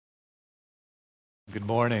Good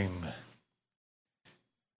morning.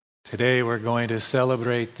 Today we're going to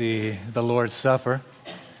celebrate the Lord's Supper.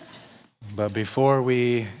 But before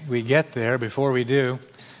we get there, before we do,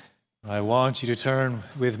 I want you to turn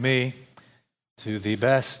with me to the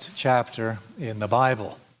best chapter in the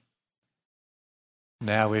Bible.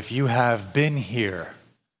 Now, if you have been here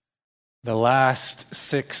the last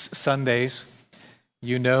 6 Sundays,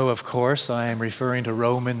 you know, of course, I am referring to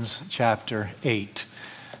Romans chapter 8.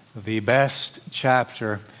 The best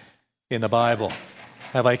chapter in the Bible.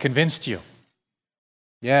 Have I convinced you?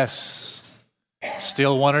 Yes.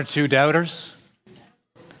 Still 1 or 2 doubters?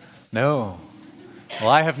 No. Well,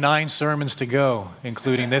 I have 9 sermons to go,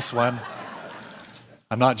 including this one.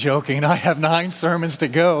 I'm not joking. I have 9 sermons to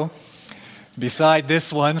go beside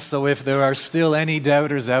this one. So if there are still any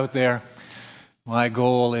doubters out there, my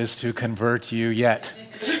goal is to convert you yet.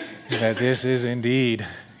 That this is indeed,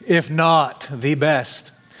 if not the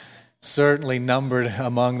best, certainly numbered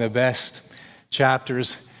among the best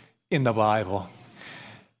chapters in the Bible.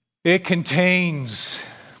 It contains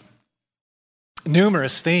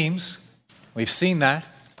numerous themes. We've seen that.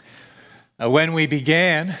 When we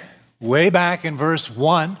began, way back in verse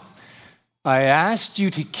 1, I asked you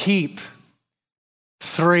to keep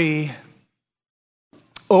 3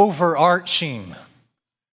 overarching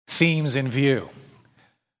themes in view.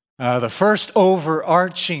 The first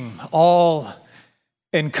overarching,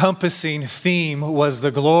 all-encompassing theme was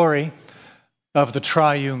the glory of the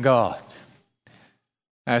triune God.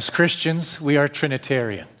 As Christians, we are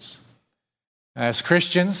Trinitarians. As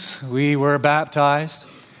Christians, we were baptized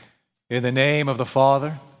in the name of the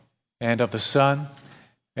Father and of the Son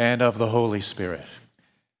and of the Holy Spirit.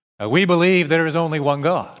 We believe there is only one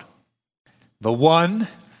God, the one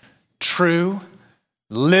true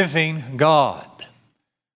living God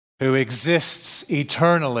who exists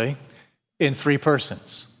eternally in 3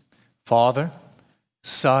 persons: Father,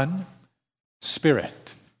 Son,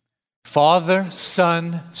 Spirit. Father,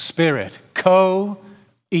 Son, Spirit.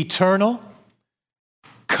 Co-eternal,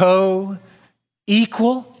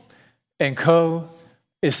 co-equal, and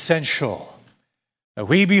co-essential.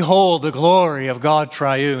 We behold the glory of God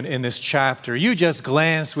triune in this chapter. You just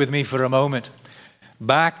glance with me for a moment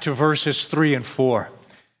back to verses 3 and 4.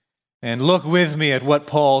 And look with me at what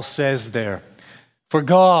Paul says there. For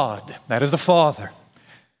God, that is the Father,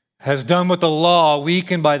 has done what the law,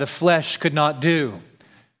 weakened by the flesh, could not do,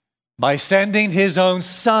 by sending his own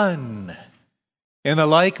Son in the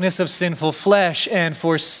likeness of sinful flesh, and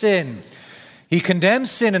for sin. He condemns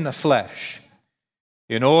sin in the flesh,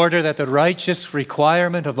 in order that the righteous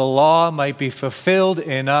requirement of the law might be fulfilled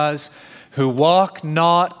in us, who walk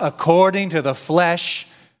not according to the flesh,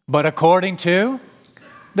 but according to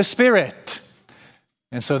the Spirit.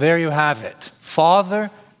 And so there you have it.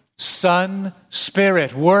 Father, Son,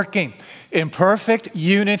 Spirit, working in perfect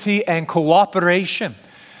unity and cooperation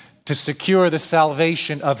to secure the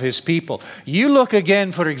salvation of his people. You look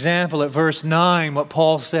again, for example, at verse 9, what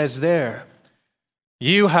Paul says there.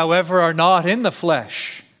 You, however, are not in the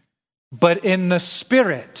flesh, but in the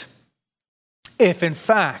Spirit, if in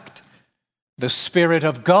fact the Spirit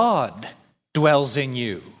of God dwells in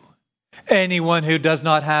you. Anyone who does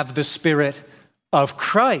not have the Spirit of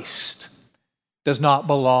Christ does not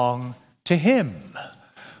belong to him.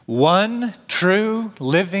 One true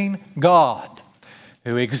living God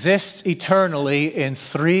who exists eternally in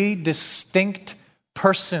 3 distinct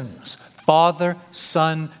persons: Father,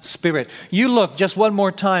 Son, Spirit. You look just one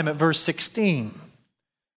more time at verse 16.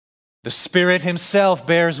 The Spirit himself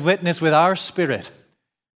bears witness with our spirit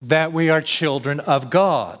that we are children of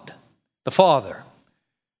God, the Father.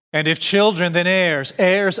 And if children, then heirs,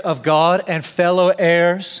 heirs of God and fellow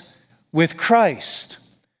heirs with Christ,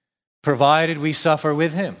 provided we suffer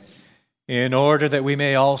with him, in order that we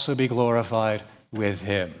may also be glorified with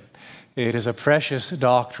him. It is a precious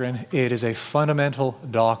doctrine. It is a fundamental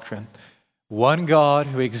doctrine. One God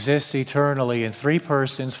who exists eternally in 3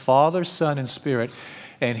 persons, Father, Son, and Spirit.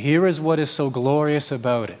 And here is what is so glorious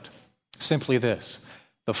about it. Simply this: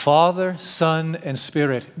 the Father, Son, and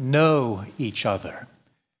Spirit know each other.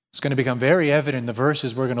 It's going to become very evident in the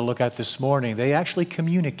verses we're going to look at this morning. They actually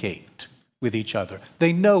communicate with each other.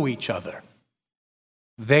 They know each other.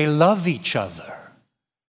 They love each other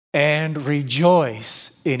and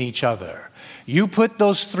rejoice in each other. You put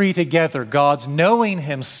those 3 together: God's knowing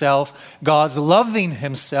himself, God's loving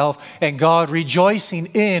himself, and God rejoicing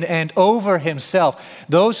in and over himself.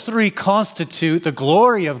 Those 3 constitute the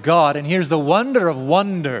glory of God. And here's the wonder of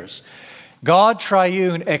wonders. God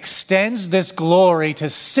triune extends this glory to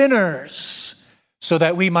sinners so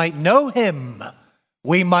that we might know him,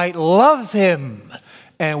 we might love him,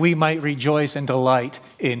 and we might rejoice and delight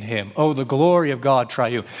in him. Oh, the glory of God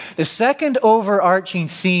triune. The second overarching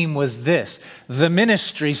theme was this, the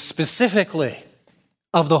ministry specifically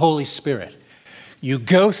of the Holy Spirit. You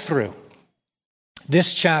go through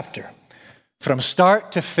this chapter from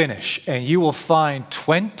start to finish, and you will find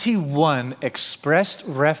 21 expressed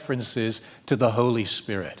references to the Holy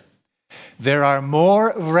Spirit. There are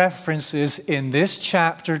more references in this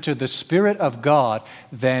chapter to the Spirit of God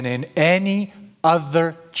than in any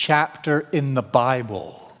other chapter in the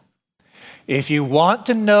Bible. If you want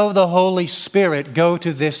to know the Holy Spirit, go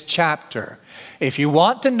to this chapter. If you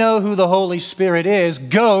want to know who the Holy Spirit is,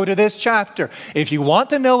 go to this chapter. If you want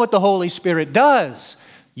to know what the Holy Spirit does,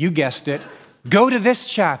 you guessed it, go to this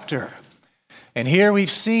chapter. And here we've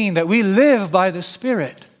seen that we live by the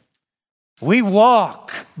Spirit. We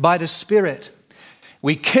walk by the Spirit.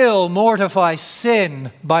 We kill, mortify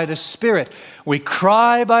sin by the Spirit. We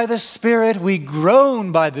cry by the Spirit. We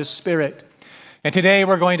groan by the Spirit. And today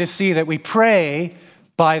we're going to see that we pray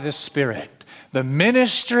by the Spirit. The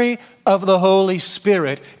ministry of the Holy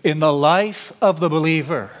Spirit in the life of the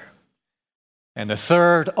believer. And the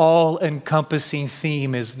third all-encompassing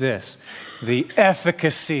theme is this, the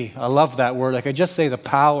efficacy. I love that word. I could just say the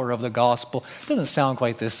power of the gospel. It doesn't sound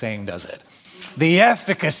quite the same, does it? The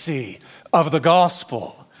efficacy of the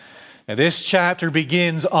gospel. Now, this chapter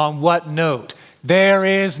begins on what note? There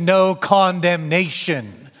is no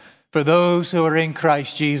condemnation for those who are in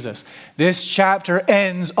Christ Jesus. This chapter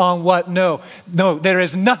ends on what note? No, there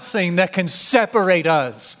is nothing that can separate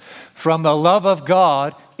us from the love of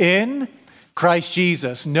God in Christ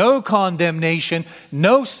Jesus. No condemnation,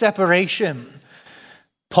 no separation.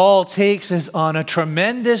 Paul takes us on a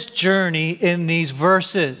tremendous journey in these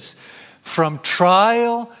verses from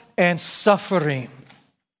trial and suffering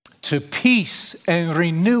to peace and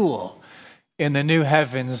renewal in the new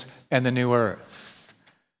heavens and the new earth.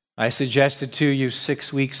 I suggested to you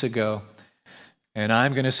 6 weeks ago, and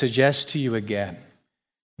I'm going to suggest to you again,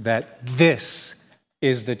 that this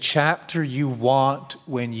is the chapter you want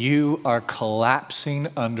when you are collapsing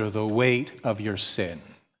under the weight of your sin.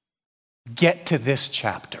 Get to this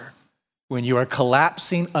chapter when you are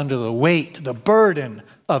collapsing under the weight, the burden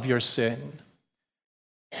of your sin.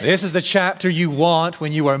 This is the chapter you want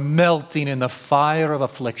when you are melting in the fire of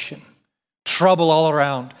affliction. Trouble all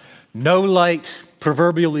around. No light,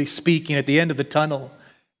 proverbially speaking, at the end of the tunnel.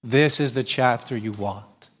 This is the chapter you want.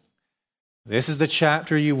 This is the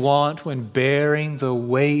chapter you want when bearing the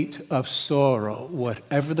weight of sorrow,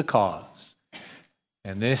 whatever the cause.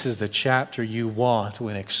 And this is the chapter you want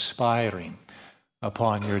when expiring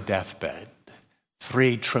upon your deathbed.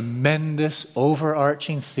 3 tremendous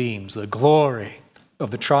overarching themes: the glory of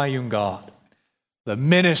the triune God, the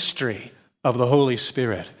ministry of the Holy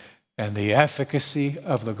Spirit, and the efficacy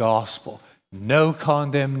of the gospel. No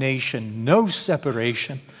condemnation, no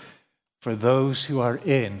separation for those who are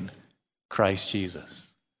in Christ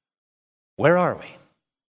Jesus. Where are we?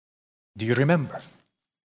 Do you remember?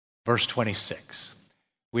 Verse 26.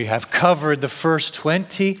 We have covered the first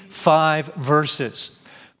 25 verses.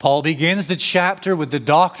 Paul begins the chapter with the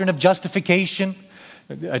doctrine of justification,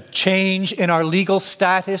 a change in our legal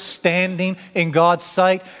status, standing in God's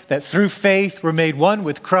sight, that through faith we're made one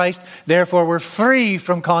with Christ, therefore we're free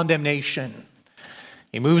from condemnation.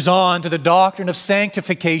 He moves on to the doctrine of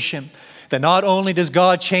sanctification, that not only does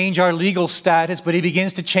God change our legal status, but he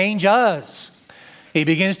begins to change us. He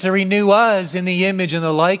begins to renew us in the image and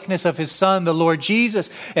the likeness of his Son, the Lord Jesus.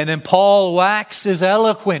 And then Paul waxes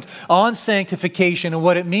eloquent on sanctification and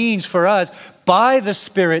what it means for us, by the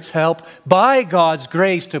Spirit's help, by God's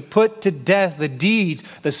grace, to put to death the deeds,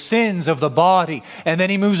 the sins of the body. And then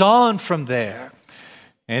he moves on from there.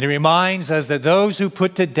 And he reminds us that those who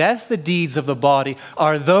put to death the deeds of the body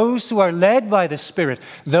are those who are led by the Spirit.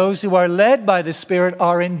 Those who are led by the Spirit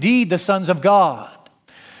are indeed the sons of God.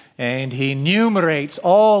 And he enumerates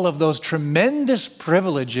all of those tremendous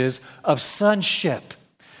privileges of sonship.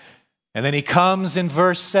 And then he comes in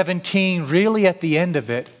verse 17, really at the end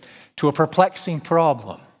of it, to a perplexing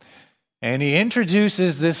problem. And he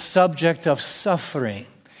introduces this subject of suffering.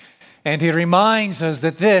 And he reminds us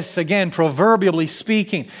that this, again, proverbially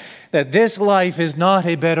speaking, that this life is not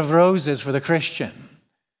a bed of roses for the Christian.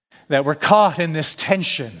 That we're caught in this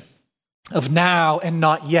tension of now and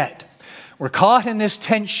not yet. We're caught in this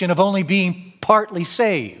tension of only being partly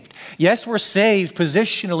saved. Yes, we're saved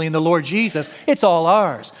positionally in the Lord Jesus. It's all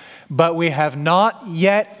ours. But we have not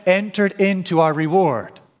yet entered into our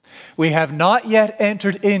reward. We have not yet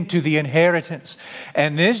entered into the inheritance.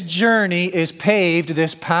 And this journey is paved,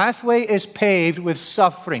 this pathway is paved with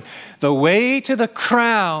suffering. The way to the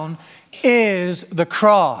crown is the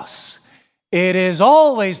cross. It is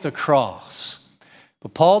always the cross.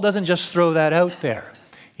 But Paul doesn't just throw that out there.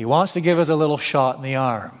 He wants to give us a little shot in the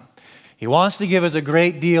arm. He wants to give us a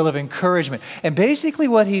great deal of encouragement. And basically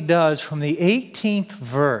what he does from the 18th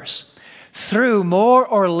verse through more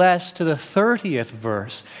or less to the 30th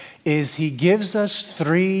verse is he gives us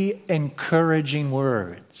 3 encouraging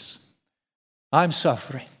words. I'm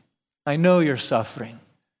suffering. I know you're suffering.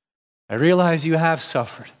 I realize you have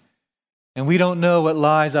suffered. And we don't know what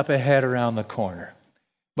lies up ahead around the corner.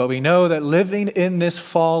 But we know that living in this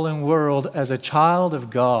fallen world as a child of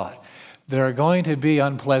God, there are going to be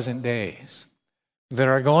unpleasant days.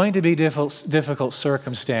 There are going to be difficult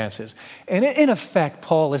circumstances. And in effect,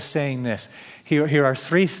 Paul is saying this. Here are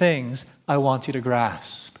 3 things I want you to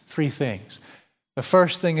grasp. 3 things. The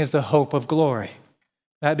first thing is the hope of glory.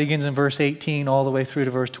 That begins in verse 18 all the way through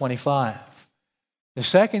to verse 25. The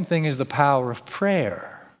second thing is the power of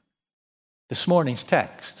prayer. This morning's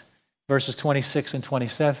text, verses 26 and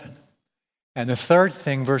 27. And the third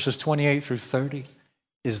thing, verses 28 through 30,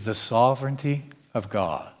 is the sovereignty of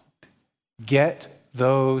God. Get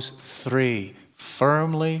those 3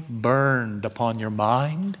 firmly burned upon your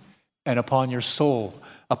mind and upon your soul,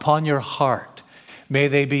 upon your heart. May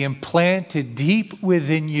they be implanted deep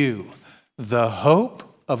within you, the hope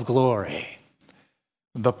of glory,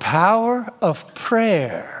 the power of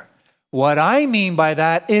prayer. What I mean by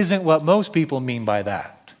that isn't what most people mean by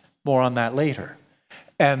that. More on that later.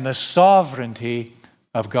 And the sovereignty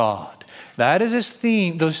of God. That is his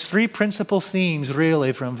theme, those 3 principal themes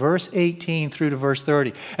really from verse 18 through to verse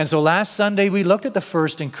 30. And so last Sunday we looked at the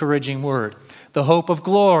first encouraging word, the hope of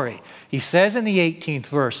glory. He says in the 18th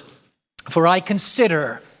verse, "For I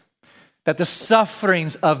consider that the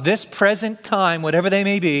sufferings of this present time, whatever they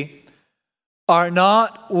may be, are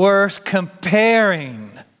not worth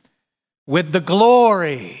comparing with the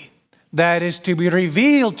glory that is to be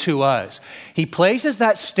revealed to us." He places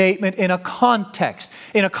that statement in a context,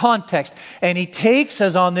 and he takes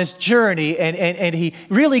us on this journey, and he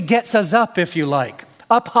really gets us up, if you like,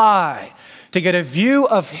 up high, to get a view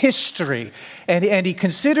of history. And he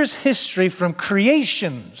considers history from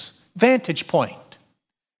creation's vantage point.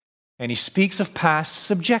 And he speaks of past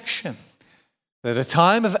subjection. At the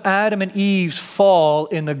time of Adam and Eve's fall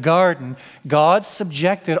in the garden, God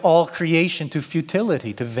subjected all creation to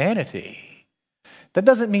futility, to vanity. That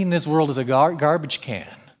doesn't mean this world is a garbage can.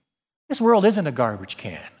 This world isn't a garbage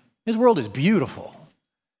can. This world is beautiful.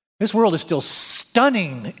 This world is still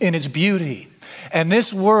stunning in its beauty. And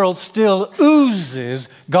this world still oozes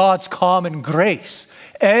God's common grace.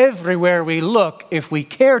 Everywhere we look, if we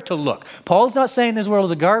care to look. Paul's not saying this world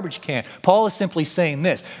is a garbage can. Paul is simply saying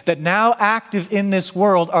this, that now active in this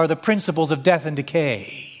world are the principles of death and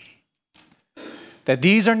decay. That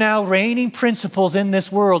these are now reigning principles in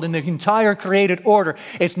this world, in the entire created order.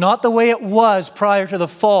 It's not the way it was prior to the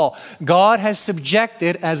fall. God has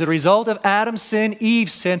subjected, as a result of Adam's sin,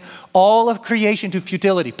 Eve's sin, all of creation to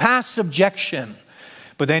futility, past subjection.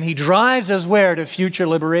 But then he drives us where? To future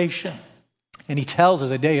liberation. And he tells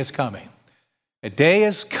us a day is coming. A day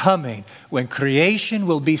is coming when creation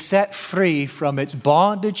will be set free from its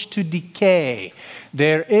bondage to decay.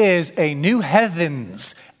 There is a new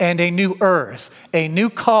heavens and a new earth, a new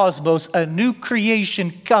cosmos, a new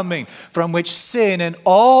creation coming from which sin and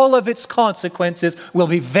all of its consequences will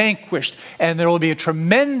be vanquished. And there will be a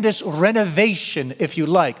tremendous renovation, if you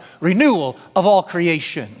like, renewal of all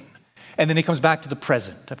creation. And then he comes back to the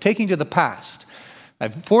present. I'm taking you to the past.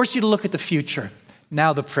 I've forced you to look at the future,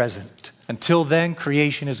 now the present. Until then,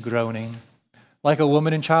 creation is groaning like a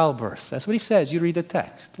woman in childbirth. That's what he says. You read the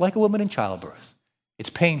text. Like a woman in childbirth. It's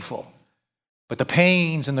painful. But the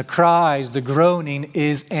pains and the cries, the groaning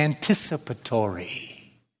is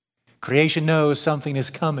anticipatory. Creation knows something is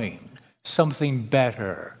coming, something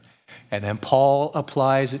better. And then Paul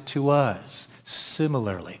applies it to us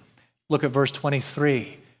similarly. Look at verse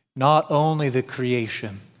 23. Not only the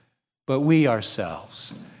creation, but we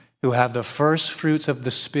ourselves, who have the first fruits of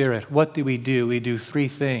the Spirit, what do? We do 3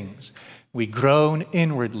 things. We groan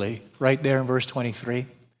inwardly, right there in verse 23.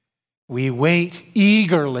 We wait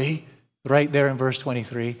eagerly, right there in verse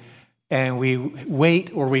 23. And we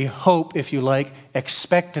wait, or we hope, if you like,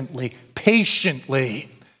 expectantly, patiently,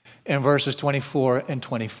 in verses 24 and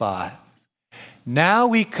 25. Now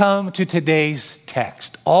we come to today's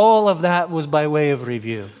text. All of that was by way of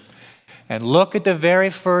review. And look at the very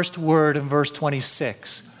first word in verse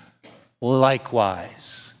 26.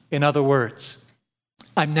 Likewise. In other words,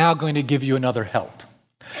 I'm now going to give you another help.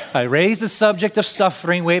 I raised the subject of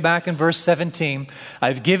suffering way back in verse 17.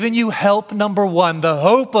 I've given you help number 1, the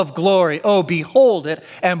hope of glory. Oh, behold it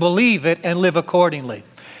and believe it and live accordingly.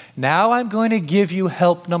 Now I'm going to give you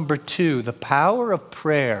help number 2, the power of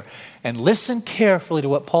prayer. And listen carefully to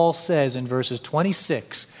what Paul says in verses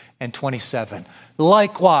 26 and 27.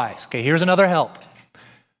 Likewise, okay, here's another help.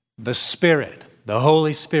 The Spirit, the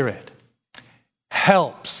Holy Spirit,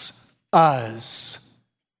 helps us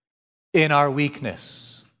in our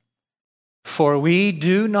weakness. For we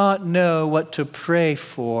do not know what to pray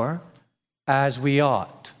for as we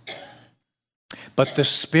ought. But the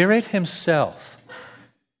Spirit himself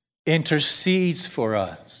intercedes for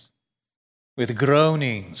us with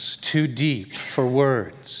groanings too deep for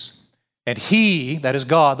words. And he, that is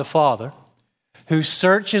God the Father, who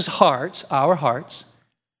searches hearts, our hearts,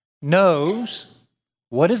 knows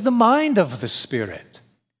what is the mind of the Spirit,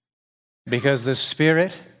 because the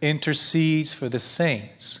Spirit intercedes for the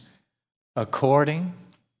saints according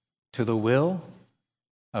to the will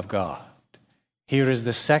of God. Here is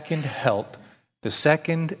the second help, the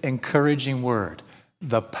second encouraging word,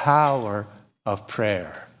 the power of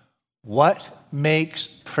prayer. What makes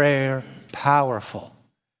prayer powerful?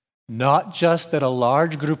 Not just that a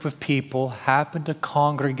large group of people happen to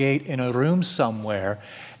congregate in a room somewhere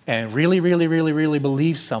and really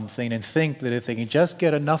believe something and think that if they can just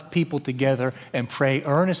get enough people together and pray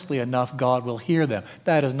earnestly enough, God will hear them.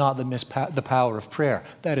 That is not the power of prayer.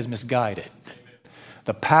 That is misguided.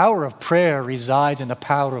 The power of prayer resides in the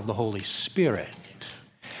power of the Holy Spirit.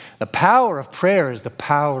 The power of prayer is the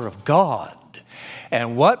power of God.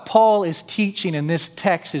 And what Paul is teaching in this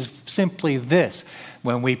text is simply this.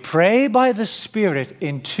 When we pray by the Spirit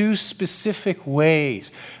in 2 specific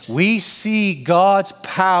ways, we see God's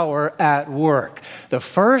power at work. The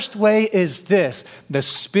first way is this: the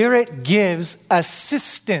Spirit gives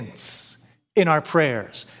assistance in our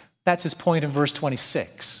prayers. That's his point in verse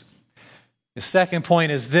 26. The second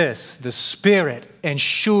point is this: the Spirit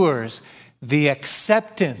ensures the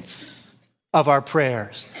acceptance of our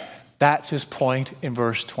prayers. That's his point in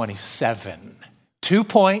verse 27. 2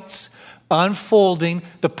 points unfolding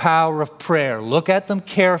the power of prayer. Look at them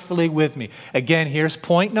carefully with me. Again, here's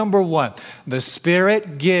point number 1. The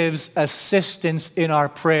Spirit gives assistance in our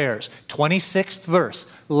prayers. 26th verse.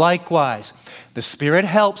 Likewise, the Spirit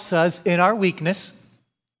helps us in our weakness,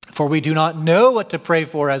 for we do not know what to pray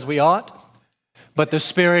for as we ought. But the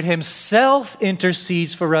Spirit himself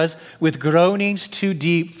intercedes for us with groanings too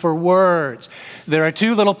deep for words. There are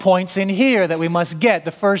 2 little points in here that we must get.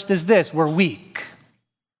 The first is this: we're weak.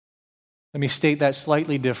 Let me state that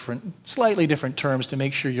slightly different terms to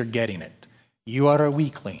make sure you're getting it. You are a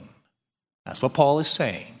weakling. That's what Paul is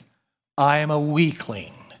saying. I am a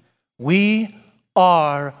weakling. We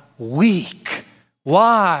are weak.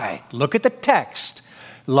 Why? Look at the text.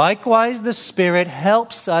 Likewise, the Spirit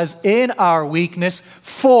helps us in our weakness,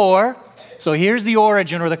 for, so here's the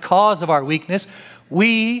origin or the cause of our weakness,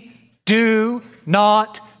 we do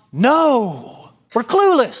not know. We're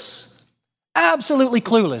clueless. Absolutely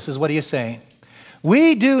clueless is what he is saying.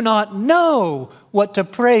 We do not know what to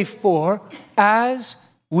pray for as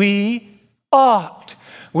we ought.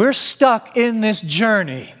 We're stuck in this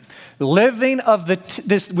journey, living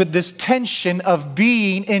with this tension of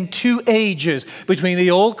being in 2 ages, between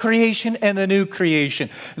the old creation and the new creation,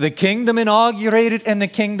 the kingdom inaugurated and the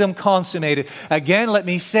kingdom consummated. Again, let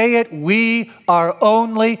me say it: we are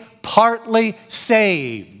only partly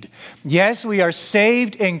saved. Yes, we are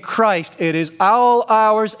saved in Christ. It is all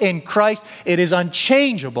ours in Christ. It is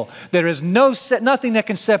unchangeable. There is nothing that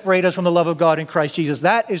can separate us from the love of God in Christ Jesus.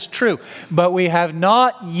 That is true. But we have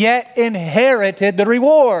not yet inherited the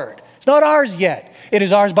reward. It's not ours yet. It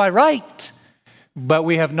is ours by right. But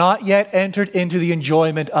we have not yet entered into the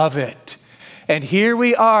enjoyment of it. And here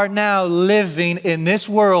we are now living in this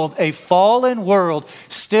world, a fallen world,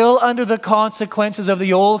 still under the consequences of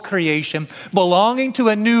the old creation, belonging to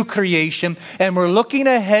a new creation, and we're looking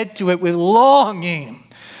ahead to it with longing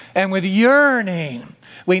and with yearning.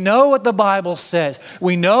 We know what the Bible says.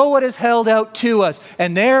 We know what is held out to us.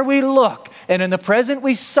 And there we look, and in the present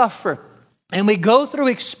we suffer. And we go through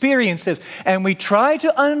experiences and we try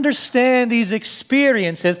to understand these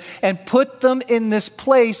experiences and put them in this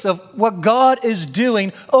place of what God is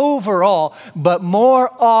doing overall. But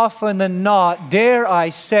more often than not, dare I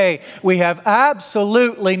say, we have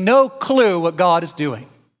absolutely no clue what God is doing.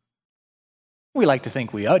 We like to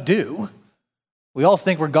think we do. We all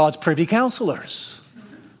think we're God's privy counselors,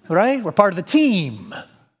 right? We're part of the team.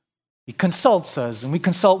 He consults us and we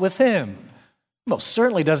consult with him. Most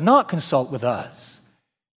certainly does not consult with us.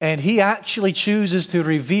 And he actually chooses to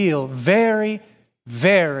reveal very,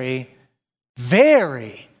 very,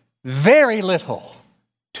 very, very little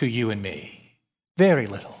to you and me. Very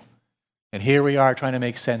little. And here we are trying to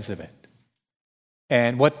make sense of it.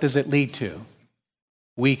 And what does it lead to?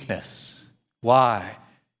 weakness. Why?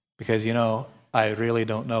 Because, I really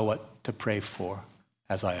don't know what to pray for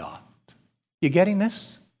as I ought. You getting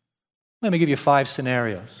this? Let me give you 5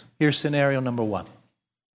 scenarios. Here's scenario number 1.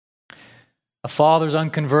 A father's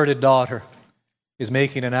unconverted daughter is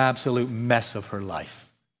making an absolute mess of her life.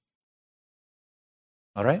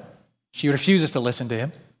 All right? She refuses to listen to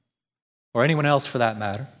him, or anyone else for that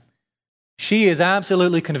matter. She is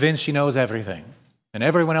absolutely convinced she knows everything, and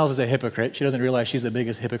everyone else is a hypocrite. She doesn't realize she's the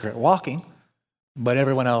biggest hypocrite walking, but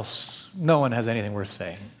everyone else, no one has anything worth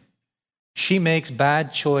saying. She makes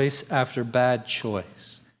bad choice after bad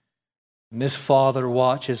choice. And this father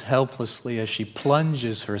watches helplessly as she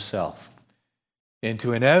plunges herself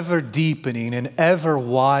into an ever-deepening and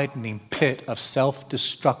ever-widening pit of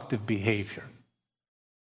self-destructive behavior.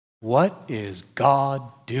 What is God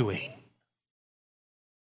doing?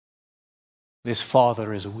 This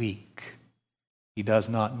father is weak. He does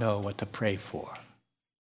not know what to pray for.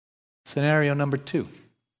 Scenario number 2.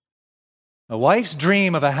 A wife's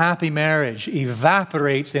dream of a happy marriage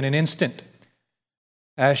evaporates in an instant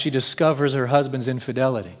as she discovers her husband's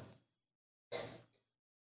infidelity.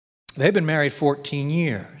 They've been married 14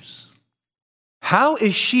 years. How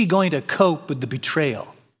is she going to cope with the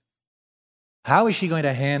betrayal? How is she going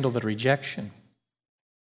to handle the rejection?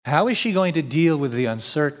 How is she going to deal with the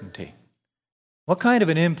uncertainty? What kind of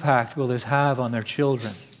an impact will this have on their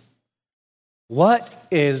children? What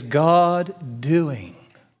is God doing?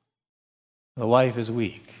 The wife is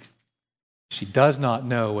weak. She does not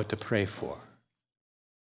know what to pray for.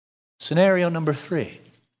 Scenario number 3.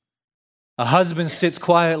 A husband sits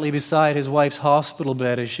quietly beside his wife's hospital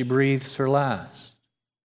bed as she breathes her last.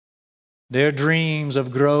 Their dreams of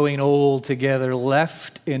growing old together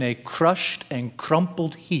left in a crushed and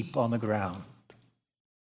crumpled heap on the ground.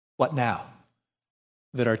 What now?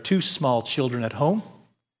 There are 2 small children at home.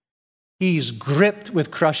 He's gripped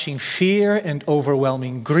with crushing fear and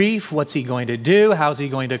overwhelming grief. What's he going to do? How's he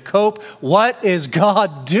going to cope? What is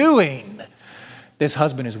God doing? This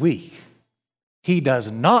husband is weak. He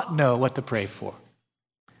does not know what to pray for.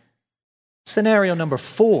 Scenario number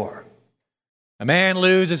 4. A man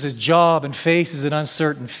loses his job and faces an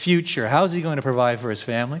uncertain future. How's he going to provide for his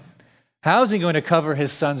family? How is he going to cover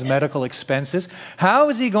his son's medical expenses? How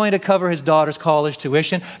is he going to cover his daughter's college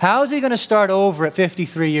tuition? How is he going to start over at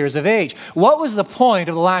 53 years of age? What was the point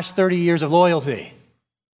of the last 30 years of loyalty?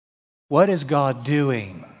 What is God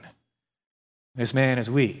doing? This man is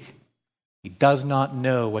weak. He does not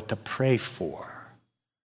know what to pray for.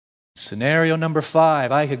 Scenario number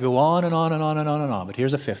 5. I could go on and on and on and on and on, but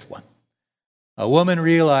here's a 5th one. A woman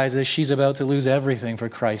realizes she's about to lose everything for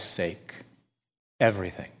Christ's sake.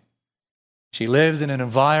 Everything. She lives in an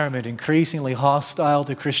environment increasingly hostile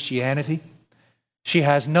to Christianity. She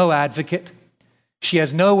has no advocate. She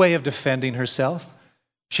has no way of defending herself.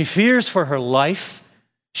 She fears for her life.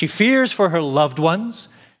 She fears for her loved ones.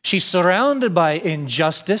 She's surrounded by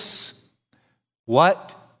injustice.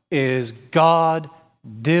 What is God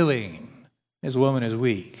doing? This woman is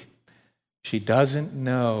weak. She doesn't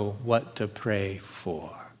know what to pray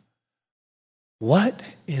for. What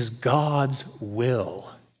is God's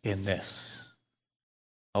will in this?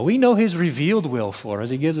 Well, we know his revealed will for us.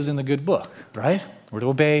 He gives us in the good book, right? We're to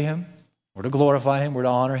obey him. We're to glorify him. We're to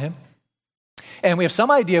honor him. And we have some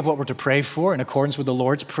idea of what we're to pray for in accordance with the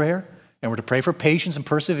Lord's Prayer. And we're to pray for patience and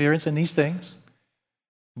perseverance in these things.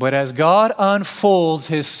 But as God unfolds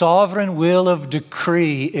his sovereign will of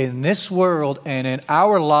decree in this world and in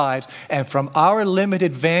our lives, and from our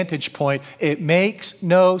limited vantage point, it makes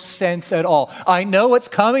no sense at all. I know what's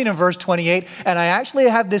coming in verse 28, and I actually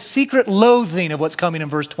have this secret loathing of what's coming in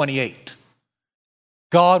verse 28.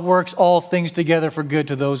 God works all things together for good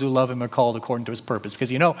to those who love him and are called according to his purpose. Because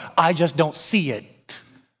I just don't see it.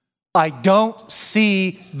 I don't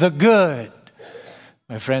see the good.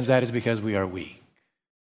 My friends, that is because we are weak.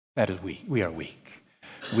 That is weak. We are weak.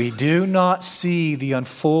 We do not see the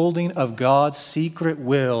unfolding of God's secret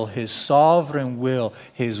will, his sovereign will,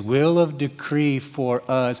 his will of decree for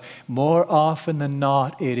us. More often than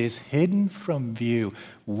not, it is hidden from view.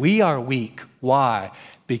 We are weak. Why?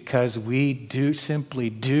 Because we simply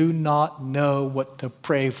do not know what to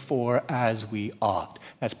pray for as we ought.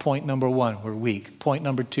 That's point number 1. We're weak. Point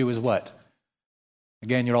number 2 is what?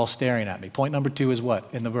 Again, you're all staring at me. Point number 2 is what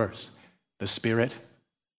in the verse? The Spirit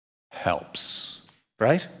helps,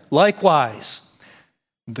 right? Likewise,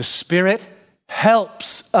 the Spirit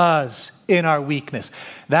helps us in our weakness.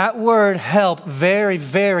 That word help, very,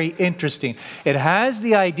 very interesting. It has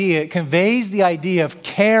the idea, it conveys the idea of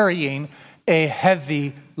carrying a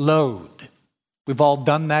heavy load. We've all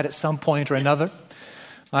done that at some point or another.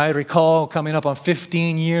 I recall coming up on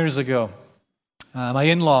 15 years ago, My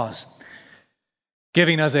in-laws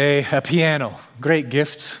giving us a piano. Great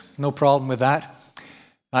gift, no problem with that.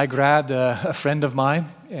 I grabbed a friend of mine,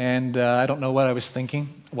 and I don't know what I was thinking.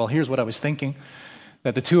 Well, here's what I was thinking,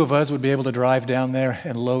 that the two of us would be able to drive down there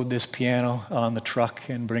and load this piano on the truck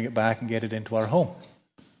and bring it back and get it into our home.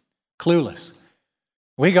 Clueless.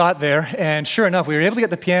 We got there, and sure enough, we were able to get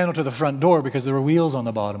the piano to the front door because there were wheels on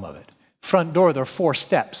the bottom of it. Front door, there are 4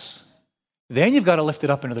 steps. Then you've got to lift it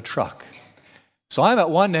up into the truck. So I'm at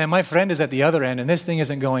one end, my friend is at the other end, and this thing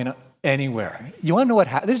isn't going anywhere. You want to know what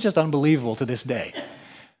happened? This is just unbelievable to this day.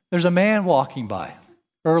 There's a man walking by,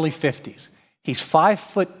 early 50s. He's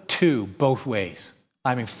 5'2" both ways.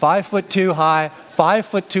 I mean, 5'2" high,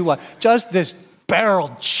 5'2" wide, just this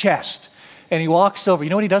barreled chest. And he walks over. You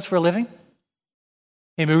know what he does for a living?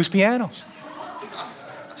 He moves pianos.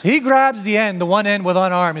 So he grabs the end, the one end with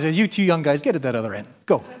one arm. He says, "You two young guys, get at that other end.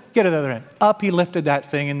 Go, get at the other end." Up he lifted that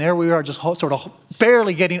thing, and there we are just sort of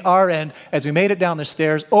barely getting our end as we made it down the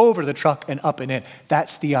stairs, over the truck, and up and in.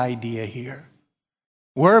 That's the idea here.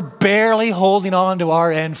 We're barely holding on to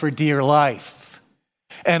our end for dear life.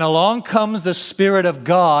 And along comes the Spirit of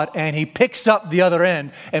God, and he picks up the other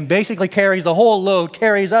end and basically carries the whole load,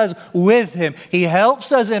 carries us with him. He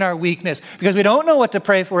helps us in our weakness because we don't know what to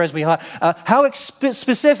pray for as we how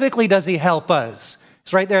specifically does he help us?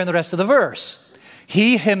 It's right there in the rest of the verse.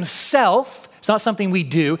 He himself, it's not something we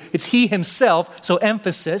do, it's he himself, so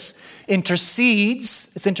emphasis,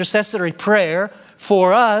 intercedes, it's intercessory prayer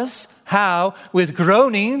for us. How? With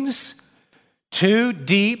groanings too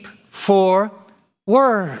deep for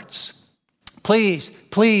words. Please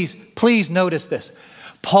notice this.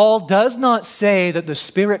 Paul does not say that the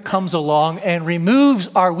Spirit comes along and removes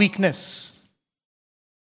our weakness.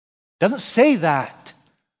 Doesn't say that.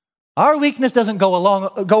 Our weakness doesn't go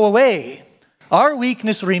away. Our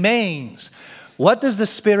weakness remains. What does the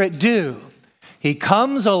Spirit do? He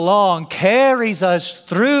comes along, carries us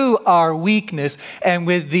through our weakness, and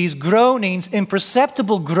with these groanings,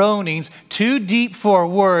 imperceptible groanings, too deep for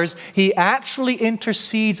words, he actually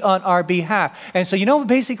intercedes on our behalf. And so, you know what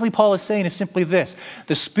basically Paul is saying is simply this: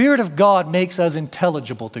 the Spirit of God makes us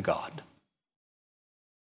intelligible to God.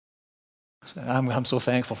 I'm so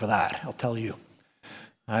thankful for that, I'll tell you.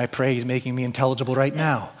 I pray he's making me intelligible right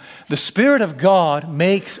now. The Spirit of God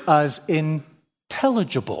makes us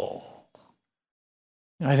intelligible.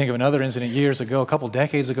 I think of another incident years ago, a couple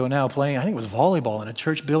decades ago now, playing, I think it was volleyball in a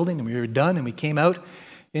church building, and we were done, and we came out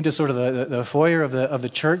into sort of the foyer of the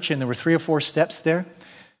church, and there were 3 or 4 steps there.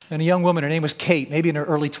 And a young woman, her name was Kate, maybe in her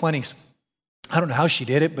early 20s. I don't know how she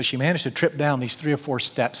did it, but she managed to trip down these 3 or 4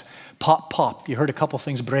 steps. Pop, pop. You heard a couple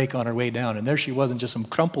things break on her way down, and there she was in just some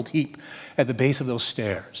crumpled heap at the base of those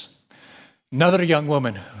stairs. Another young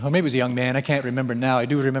woman, or maybe it was a young man, I can't remember now. I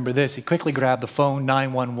do remember this. He quickly grabbed the phone,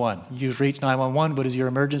 911. You've reached 911. What is your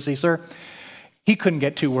emergency, sir? He couldn't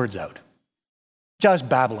get 2 words out. Just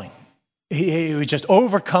babbling. He was just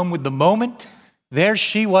overcome with the moment. There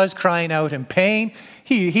she was crying out in pain.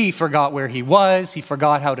 He forgot where he was. He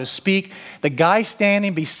forgot how to speak. The guy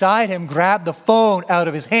standing beside him grabbed the phone out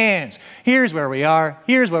of his hands. Here's where we are.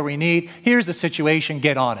 Here's what we need. Here's the situation.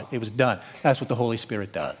 Get on it. It was done. That's what the Holy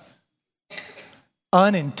Spirit does.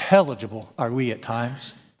 Unintelligible are we at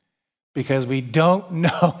times because we don't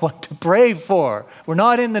know what to pray for. We're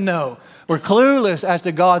not in the know. We're clueless as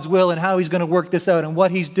to God's will and how he's going to work this out and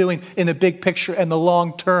what he's doing in the big picture and the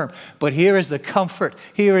long term. But here is the comfort.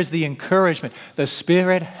 Here is the encouragement. The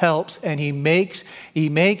Spirit helps, and he makes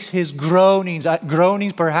his groanings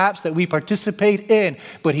perhaps that we participate in,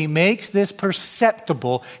 but he makes this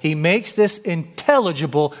perceptible. He makes this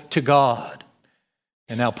intelligible to God.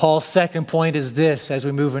 And now Paul's second point is this as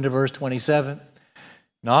we move into verse 27.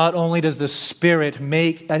 Not only does the Spirit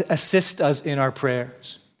assist us in our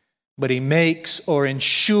prayers, but he makes or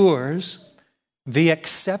ensures the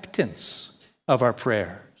acceptance of our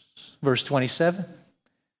prayers. Verse 27.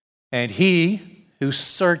 And he who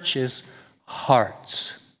searches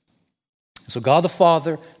hearts. So God the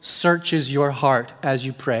Father searches your heart as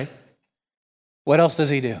you pray. What else does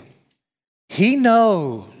he do? He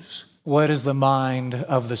knows what is the mind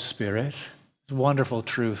of the Spirit. Wonderful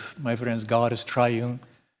truth, my friends. God is triune.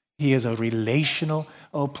 He is a relational,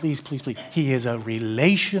 please. He is a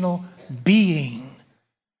relational being.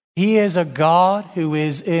 He is a God who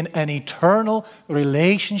is in an eternal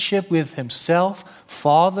relationship with himself,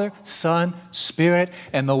 Father, Son, Spirit.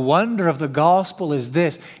 And the wonder of the gospel is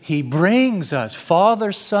this: he brings us,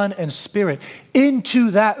 Father, Son, and Spirit,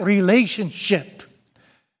 into that relationship.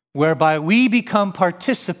 whereby we become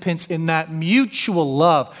participants in that mutual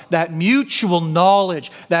love, that mutual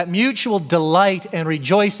knowledge, that mutual delight and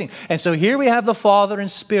rejoicing. And so here we have the Father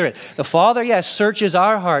and Spirit. The Father, yes, searches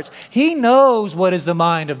our hearts. He knows what is the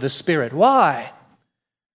mind of the Spirit. Why?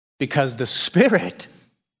 Because the Spirit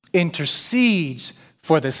intercedes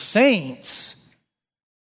for the saints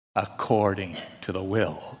according to the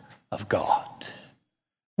will of God.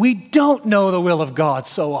 We don't know the will of God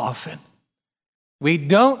so often. We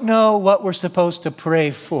don't know what we're supposed to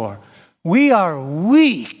pray for. We are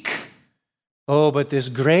weak. Oh, but this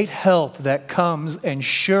great help that comes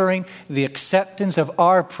ensuring the acceptance of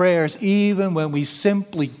our prayers even when we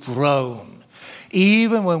simply groan,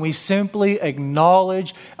 even when we simply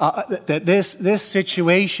acknowledge that this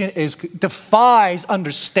situation defies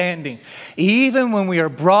understanding, even when we are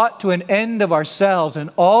brought to an end of ourselves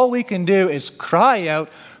and all we can do is cry out,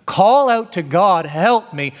 call out to God,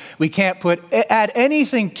 help me. We can't add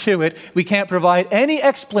anything to it. We can't provide any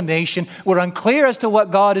explanation. We're unclear as to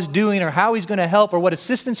what God is doing or how he's going to help or what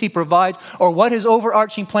assistance he provides or what his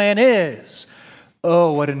overarching plan is.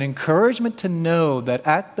 Oh, what an encouragement to know that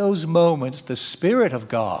at those moments, the Spirit of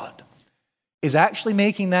God is actually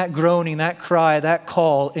making that groaning, that cry, that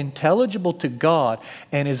call intelligible to God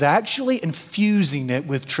and is actually infusing it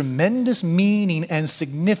with tremendous meaning and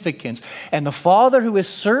significance. And the Father who is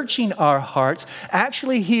searching our hearts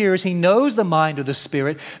actually hears, he knows the mind of the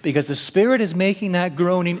Spirit because the Spirit is making that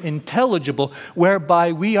groaning intelligible,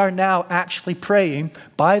 whereby we are now actually praying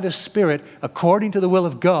by the Spirit according to the will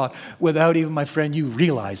of God without even, my friend, you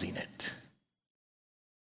realizing it.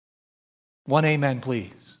 One amen,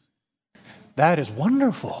 please. That is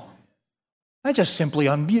wonderful. That just simply,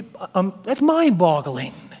 that's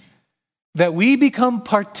mind-boggling. That we become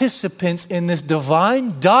participants in this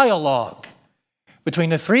divine dialogue between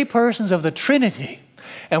the three persons of the Trinity.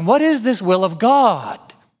 And what is this will of God?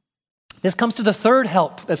 This comes to the third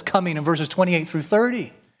help that's coming in verses 28 through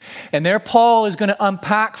 30. And there Paul is going to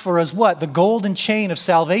unpack for us what? The golden chain of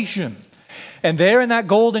salvation. And there in that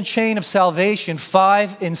golden chain of salvation,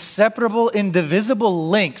 5 inseparable, indivisible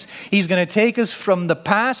links. He's going to take us from the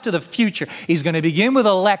past to the future. He's going to begin with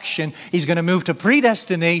election. He's going to move to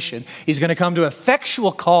predestination. He's going to come to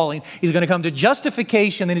effectual calling. He's going to come to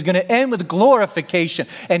justification. Then he's going to end with glorification.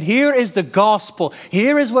 And here is the gospel.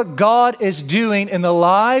 Here is what God is doing in the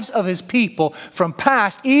lives of his people from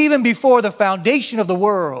past, even before the foundation of the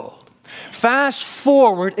world. Fast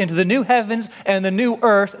forward into the new heavens and the new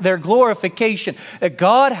earth, their glorification. That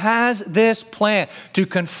God has this plan to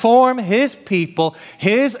conform his people,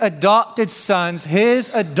 his adopted sons,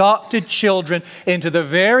 his adopted children into the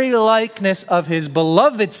very likeness of his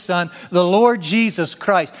beloved Son, the Lord Jesus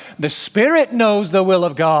Christ. The Spirit knows the will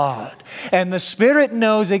of God. And the Spirit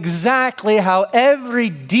knows exactly how every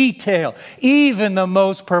detail, even the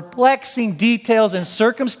most perplexing details and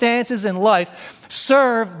circumstances in life,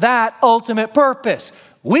 serve that ultimate purpose.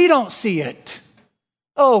 We don't see it.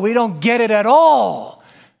 Oh, we don't get it at all.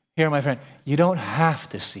 Here, my friend, you don't have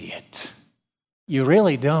to see it. You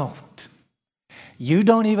really don't. You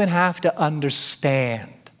don't even have to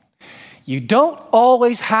understand. You don't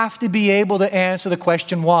always have to be able to answer the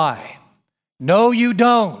question why. No, you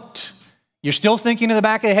don't. You're still thinking in the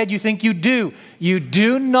back of the head, you think you do. You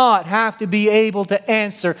do not have to be able to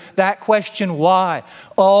answer that question why.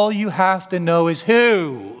 All you have to know is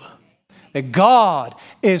who. That God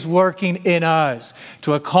is working in us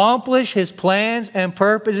to accomplish his plans and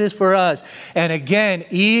purposes for us. And again,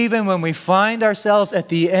 even when we find ourselves at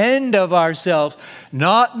the end of ourselves,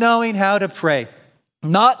 not knowing how to pray,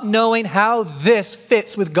 not knowing how this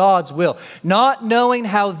fits with God's will, not knowing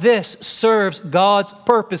how this serves God's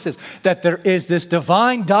purposes, that there is this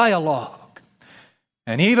divine dialogue.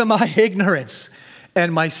 And even my ignorance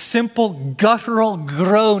and my simple guttural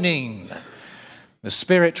groaning, the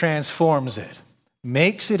Spirit transforms it,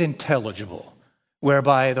 makes it intelligible,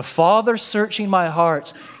 whereby the Father searching my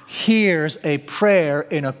hearts hears a prayer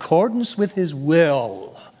in accordance with his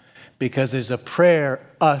will, because it's a prayer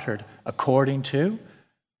uttered according to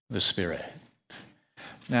the Spirit.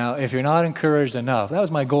 Now, if you're not encouraged enough, that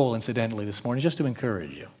was my goal, incidentally, this morning, just to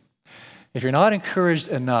encourage you. If you're not encouraged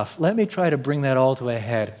enough, let me try to bring that all to a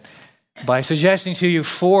head by suggesting to you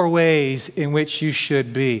 4 ways in which you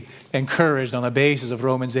should be encouraged on the basis of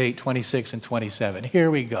Romans 8, 26 and 27.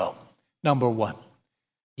 Here we go. Number 1,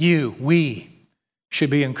 we should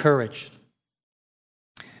be encouraged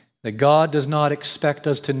that God does not expect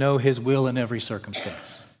us to know his will in every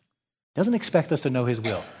circumstance. He doesn't expect us to know his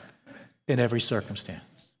will in every circumstance.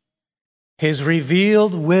 His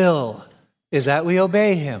revealed will is that we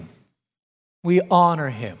obey him, we honor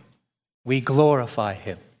him, we glorify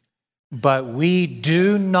him. But we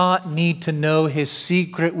do not need to know his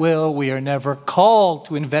secret will. We are never called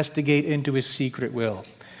to investigate into his secret will.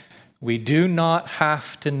 We do not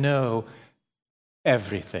have to know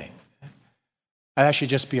everything. That should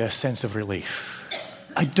just be a sense of relief.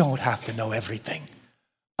 I don't have to know everything.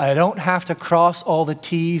 I don't have to cross all the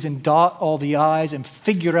T's and dot all the I's and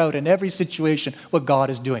figure out in every situation what God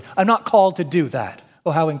is doing. I'm not called to do that.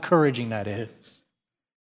 Oh, how encouraging that is.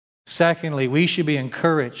 Secondly, we should be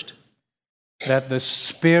encouraged that the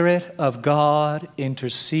Spirit of God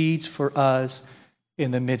intercedes for us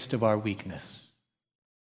in the midst of our weakness.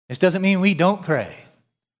 This doesn't mean we don't pray.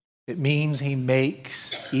 It means he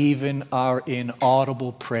makes even our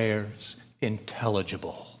inaudible prayers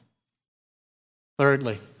intelligible.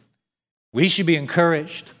 Thirdly, we should be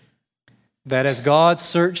encouraged that as God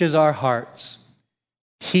searches our hearts,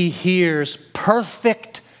 he hears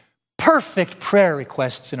perfect prayer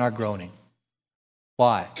requests in our groaning.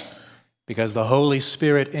 Why? Because the Holy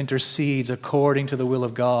Spirit intercedes according to the will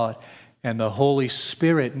of God, and the Holy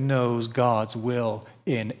Spirit knows God's will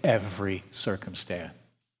in every circumstance.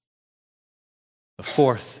 The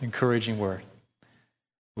fourth encouraging word.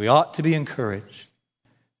 We ought to be encouraged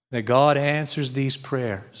that God answers these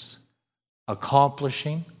prayers,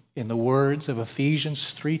 accomplishing, in the words of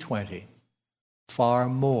Ephesians 3:20, far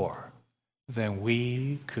more than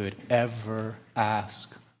we could ever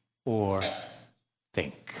ask or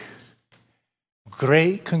think.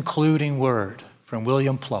 Great concluding word from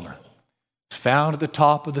William Plummer. It's found at the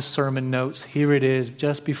top of the sermon notes. Here it is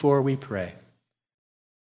just before we pray.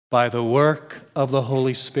 By the work of the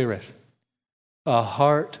Holy Spirit, a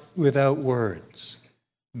heart without words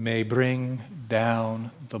may bring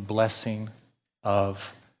down the blessing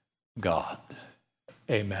of God.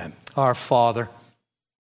 Amen. Our Father,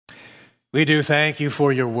 we do thank you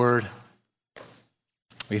for your word.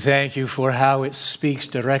 We thank you for how it speaks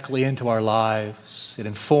directly into our lives. It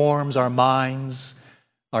informs our minds,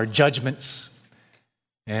 our judgments,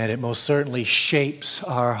 and it most certainly shapes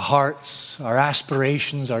our hearts, our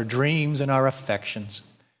aspirations, our dreams, and our affections.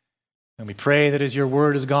 And we pray that as your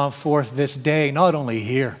word has gone forth this day, not only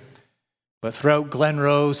here, but throughout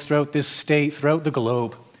Glenrose, throughout this state, throughout the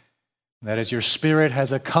globe, that as your Spirit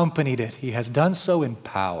has accompanied it, he has done so in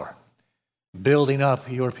power, building up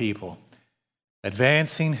your people,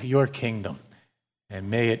 advancing your kingdom. And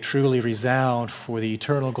may it truly resound for the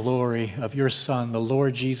eternal glory of your Son, the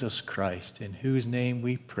Lord Jesus Christ, in whose name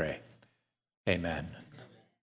we pray. Amen.